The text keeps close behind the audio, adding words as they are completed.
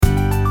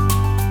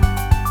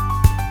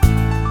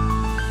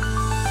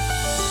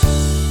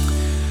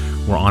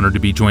honored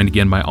to be joined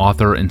again by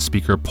author and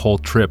speaker Paul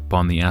Tripp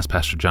on the Ask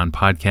Pastor John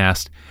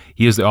podcast.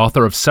 He is the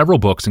author of several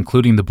books,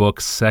 including the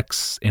book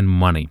Sex and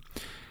Money.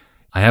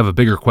 I have a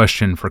bigger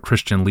question for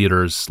Christian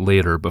leaders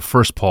later, but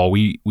first, Paul,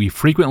 we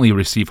frequently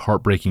receive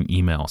heartbreaking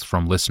emails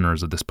from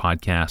listeners of this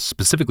podcast,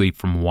 specifically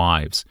from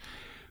wives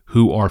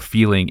who are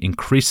feeling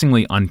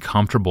increasingly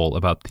uncomfortable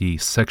about the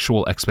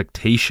sexual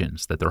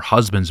expectations that their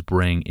husbands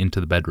bring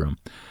into the bedroom.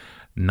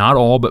 Not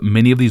all, but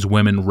many of these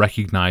women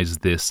recognize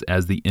this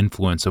as the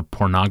influence of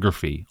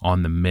pornography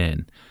on the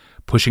men,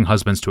 pushing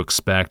husbands to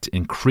expect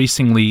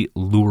increasingly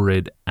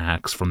lurid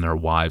acts from their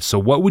wives. So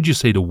what would you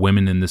say to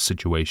women in this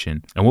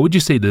situation? And what would you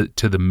say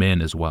to the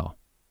men as well?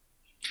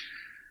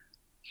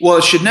 Well,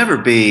 it should never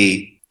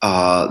be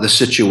the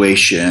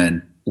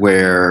situation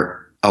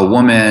where a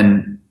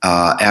woman,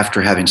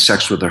 after having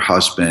sex with her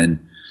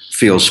husband,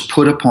 feels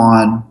put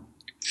upon,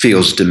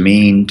 feels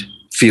demeaned,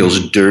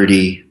 feels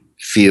dirty,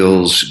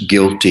 feels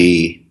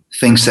guilty,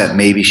 thinks that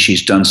maybe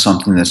she's done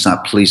something that's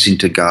not pleasing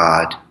to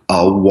God,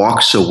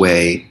 walks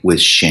away with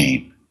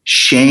shame.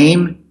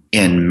 Shame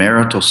in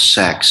marital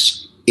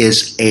sex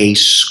is a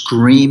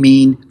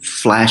screaming,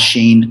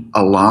 flashing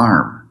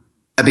alarm,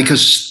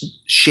 because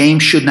shame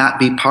should not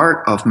be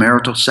part of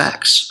marital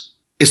sex.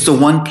 It's the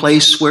one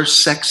place where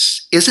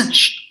sex isn't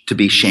to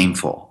be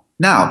shameful.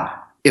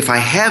 Now, if I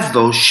have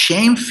those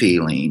shame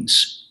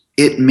feelings,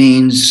 it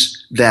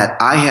means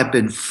that I have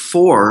been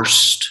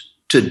forced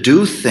to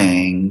do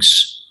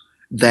things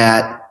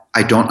that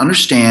I don't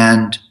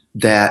understand,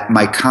 that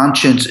my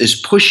conscience is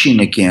pushing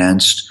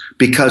against,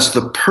 because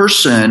the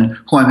person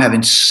who I'm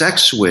having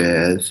sex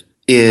with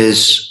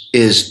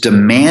is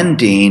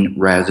demanding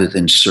rather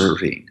than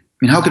serving. I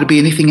mean, how could it be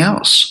anything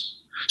else?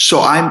 So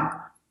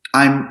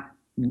I'm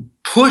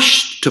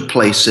pushed to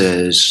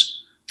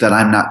places that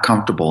I'm not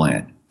comfortable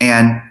in.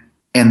 And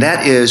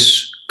that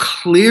is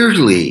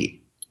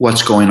clearly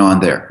what's going on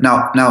there.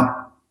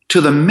 Now,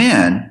 to the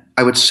men,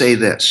 I would say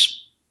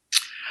this.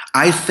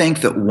 I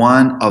think that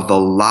one of the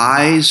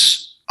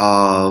lies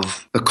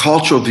of the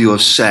cultural view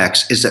of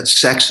sex is that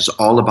sex is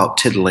all about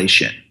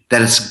titillation,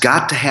 that it's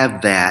got to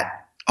have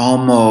that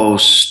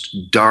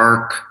almost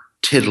dark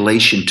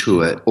titillation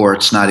to it, or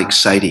it's not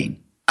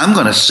exciting. I'm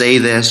going to say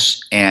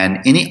this, and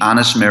any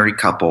honest married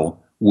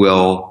couple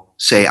will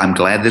say, I'm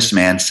glad this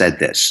man said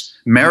this.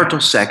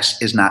 Marital sex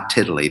is not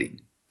titillating.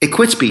 It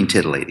quits being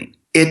titillating.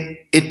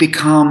 It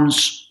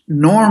becomes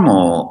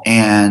normal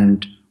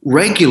and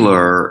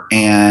regular,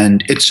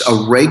 and it's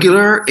a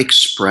regular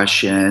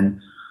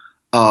expression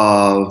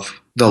of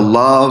the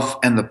love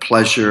and the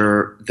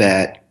pleasure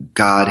that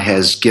God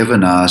has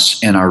given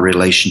us in our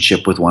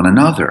relationship with one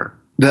another.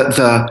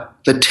 The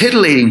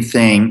titillating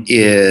thing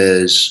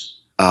is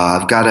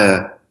I've got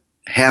to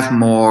have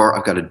more,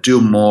 I've got to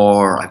do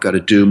more, I've got to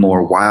do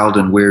more wild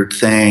and weird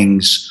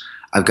things,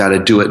 I've got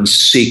to do it in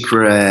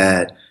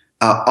secret.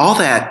 All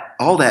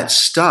that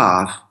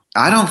stuff,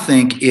 I don't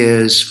think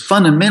is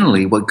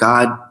fundamentally what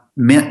God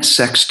meant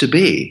sex to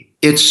be.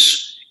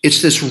 It's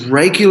this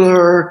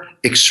regular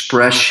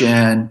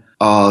expression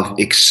of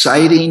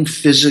exciting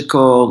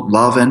physical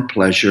love and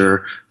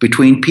pleasure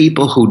between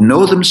people who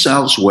know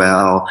themselves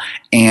well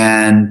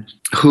and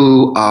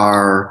who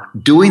are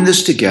doing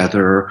this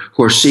together,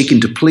 who are seeking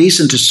to please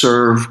and to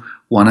serve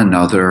one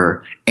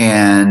another,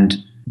 and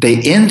they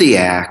end the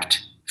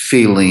act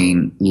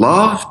feeling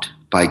loved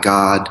by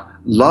God,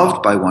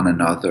 loved by one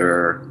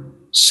another,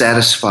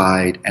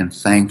 satisfied and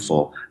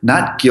thankful,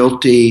 not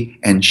guilty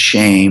and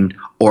shamed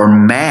or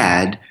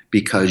mad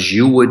because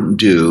you wouldn't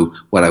do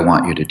what I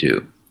want you to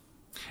do.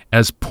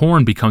 As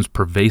porn becomes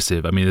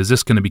pervasive, I mean, is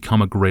this going to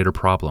become a greater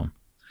problem?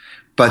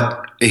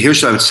 But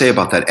here's what I would say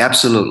about that.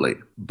 Absolutely.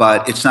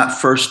 But it's not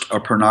first a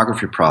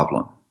pornography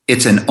problem.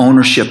 It's an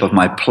ownership of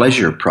my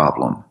pleasure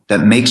problem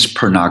that makes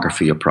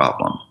pornography a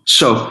problem.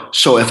 So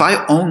if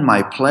I own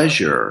my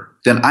pleasure,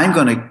 then I'm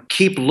going to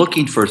keep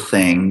looking for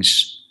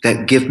things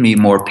that give me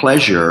more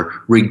pleasure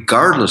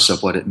regardless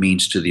of what it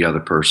means to the other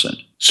person.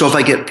 So if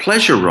I get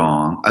pleasure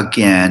wrong,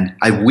 again,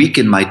 I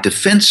weaken my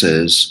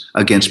defenses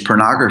against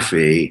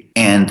pornography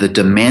and the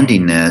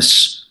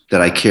demandingness that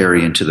I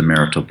carry into the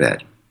marital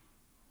bed.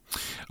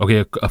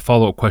 Okay, a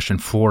follow-up question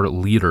for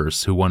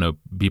leaders who want to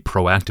be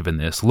proactive in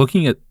this.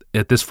 Looking at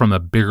this from a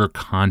bigger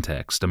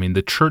context, I mean,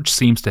 the church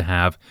seems to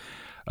have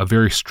a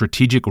very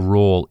strategic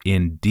role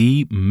in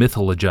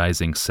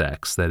demythologizing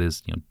sex, that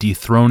is,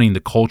 dethroning the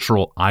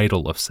cultural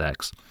idol of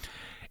sex,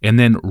 and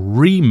then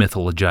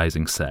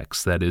remythologizing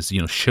sex, that is,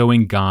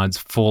 showing God's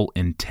full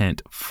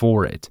intent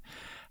for it.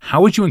 How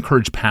would you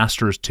encourage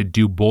pastors to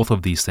do both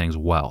of these things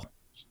well?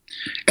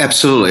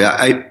 Absolutely.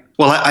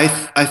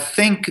 I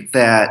think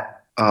that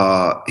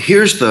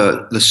here's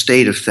the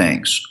state of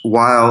things.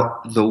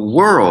 While the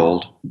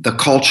world, the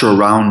culture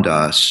around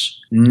us,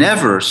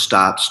 never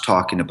stops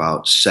talking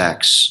about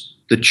sex,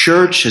 the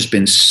church has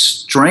been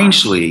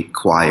strangely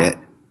quiet,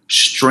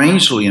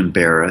 strangely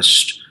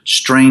embarrassed,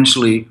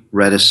 strangely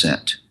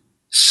reticent.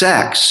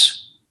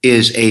 Sex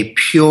is a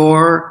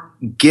pure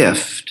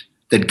gift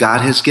that God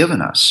has given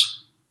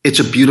us. It's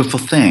a beautiful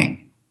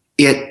thing.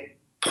 It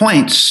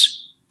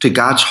points to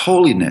God's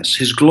holiness,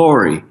 his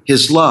glory,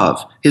 his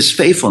love, his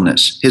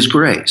faithfulness, his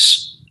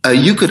grace.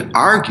 You could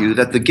argue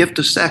that the gift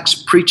of sex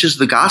preaches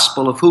the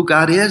gospel of who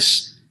God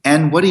is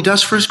and what he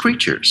does for his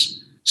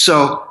creatures.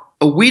 So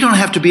we don't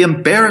have to be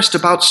embarrassed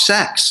about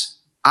sex.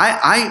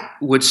 I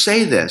would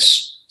say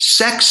this: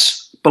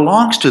 sex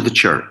belongs to the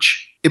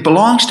church. It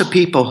belongs to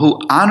people who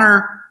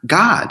honor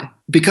God,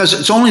 because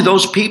it's only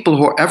those people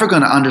who are ever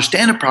going to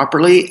understand it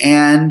properly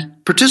and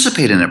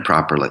participate in it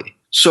properly.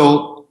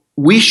 So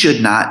we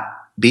should not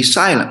be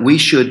silent. We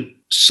should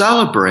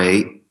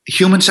celebrate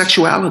human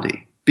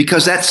sexuality,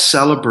 because that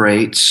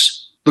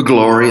celebrates the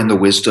glory and the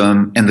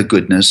wisdom and the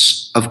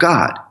goodness of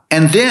God.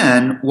 And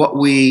then what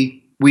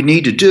we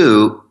need to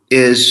do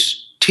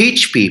is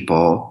teach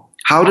people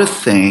how to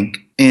think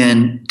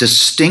in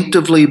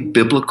distinctively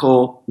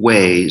biblical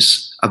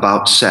ways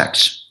about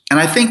sex. And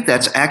I think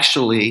that's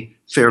actually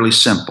fairly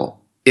simple.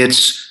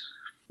 It's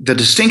the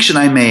distinction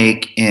I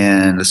make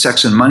in the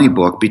Sex and Money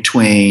book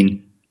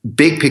between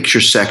big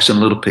picture sex and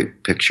little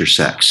picture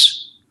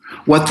sex.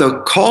 What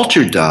the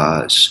culture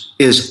does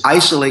is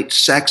isolate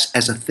sex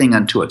as a thing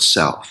unto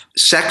itself.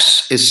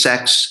 Sex is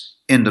sex,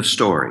 end of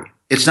story.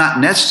 It's not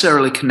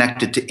necessarily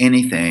connected to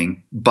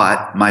anything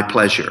but my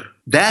pleasure.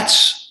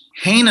 That's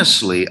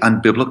heinously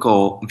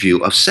unbiblical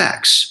view of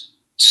sex.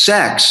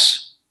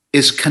 Sex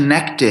is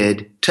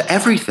connected to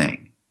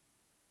everything.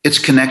 It's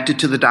connected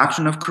to the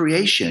doctrine of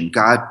creation.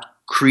 God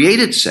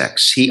created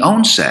sex. He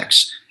owns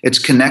sex. It's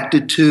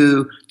connected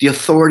to the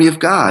authority of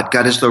God.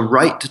 God has the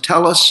right to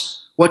tell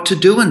us what to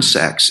do in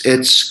sex.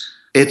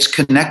 It's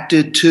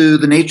connected to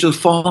the nature of the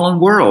fallen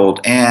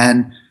world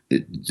and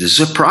the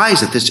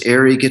surprise that this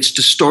area gets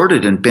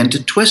distorted and bent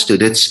and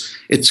twisted.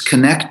 It's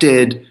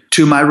connected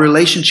to my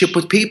relationship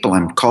with people.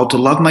 I'm called to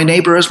love my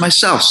neighbor as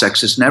myself.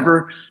 Sex is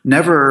never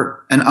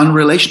an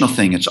unrelational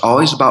thing. It's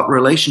always about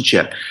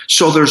relationship.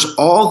 So there's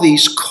all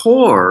these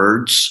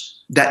chords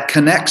that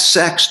connect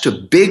sex to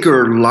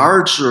bigger,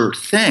 larger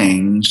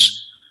things.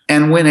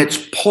 And when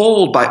it's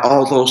pulled by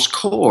all those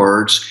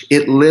chords,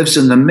 it lives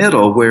in the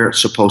middle where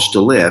it's supposed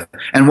to live.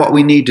 And what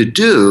we need to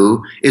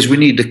do is we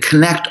need to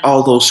connect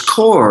all those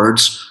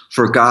chords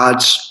for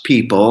God's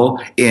people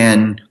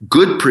in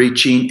good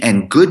preaching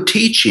and good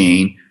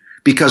teaching,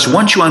 because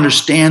once you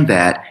understand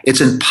that,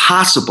 it's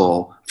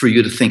impossible for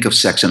you to think of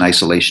sex in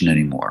isolation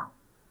anymore.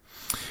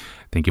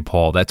 Thank you,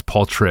 Paul. That's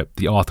Paul Tripp,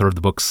 the author of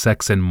the book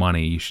Sex and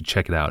Money. You should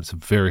check it out. It's a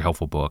very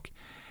helpful book.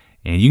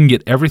 And you can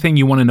get everything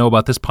you want to know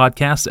about this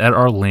podcast at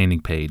our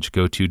landing page.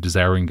 Go to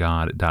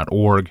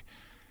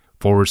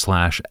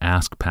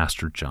desiringgod.org/Ask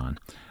Pastor John.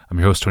 I'm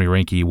your host, Tony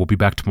Reinke. We'll be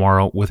back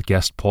tomorrow with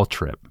guest Paul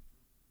Tripp.